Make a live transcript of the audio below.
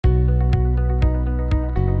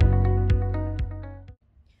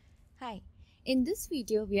In this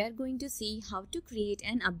video, we are going to see how to create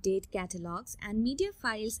and update catalogs and media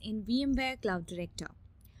files in VMware Cloud Director.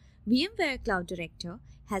 VMware Cloud Director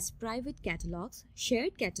has private catalogs,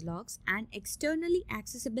 shared catalogs, and externally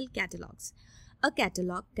accessible catalogs. A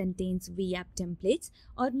catalog contains VApp templates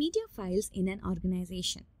or media files in an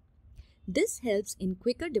organization. This helps in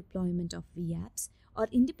quicker deployment of VApps or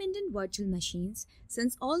independent virtual machines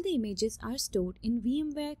since all the images are stored in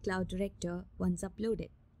VMware Cloud Director once uploaded.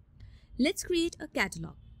 Let's create a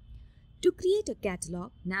catalog. To create a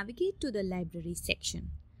catalog, navigate to the Library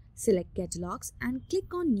section. Select Catalogs and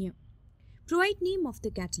click on New. Provide name of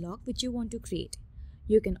the catalog which you want to create.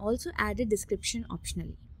 You can also add a description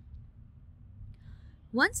optionally.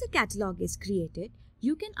 Once a catalog is created,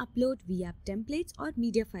 you can upload VApp templates or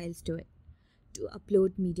media files to it. To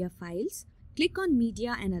upload media files, click on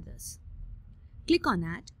Media and Others. Click on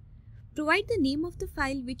Add. Provide the name of the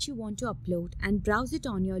file which you want to upload and browse it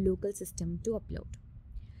on your local system to upload.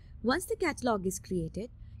 Once the catalog is created,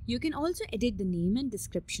 you can also edit the name and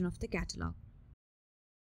description of the catalog.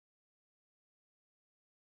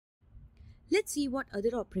 Let's see what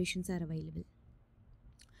other operations are available.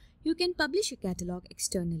 You can publish a catalog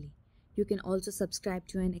externally. You can also subscribe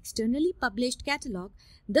to an externally published catalog,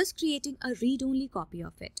 thus creating a read-only copy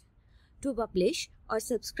of it. To publish or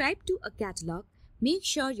subscribe to a catalog, make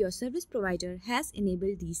sure your service provider has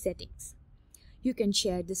enabled these settings. You can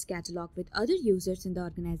share this catalog with other users in the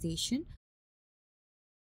organization.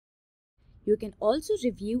 You can also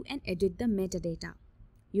review and edit the metadata.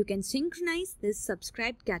 You can synchronize this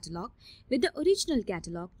subscribed catalog with the original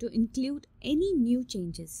catalog to include any new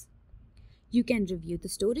changes. You can review the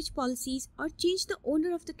storage policies or change the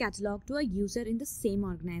owner of the catalog to a user in the same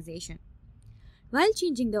organization. While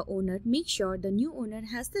changing the owner, make sure the new owner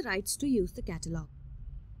has the rights to use the catalog.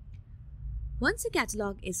 Once a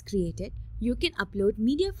catalog is created, you can upload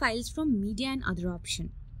media files from Media and Other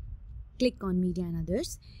option. Click on Media and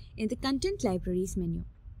Others in the Content Libraries menu.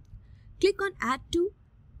 Click on Add to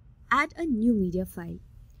add a new media file.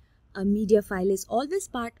 A media file is always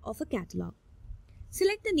part of a catalog.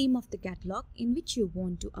 Select the name of the catalog in which you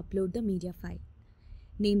want to upload the media file.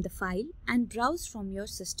 Name the file and browse from your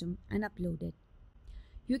system and upload it.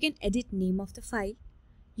 You can edit name of the file.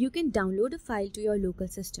 You can download a file to your local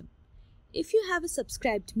system. If you have a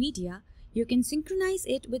subscribed media, you can synchronize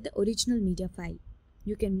it with the original media file.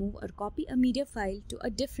 You can move or copy a media file to a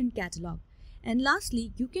different catalog. And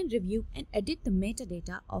lastly, you can review and edit the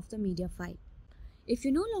metadata of the media file. If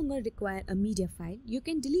you no longer require a media file, you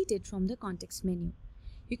can delete it from the context menu.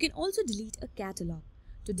 You can also delete a catalog.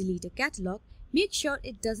 To delete a catalog, make sure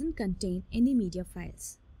it doesn't contain any media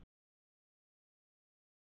files.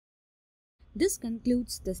 This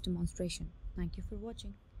concludes this demonstration. Thank you for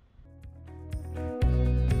watching.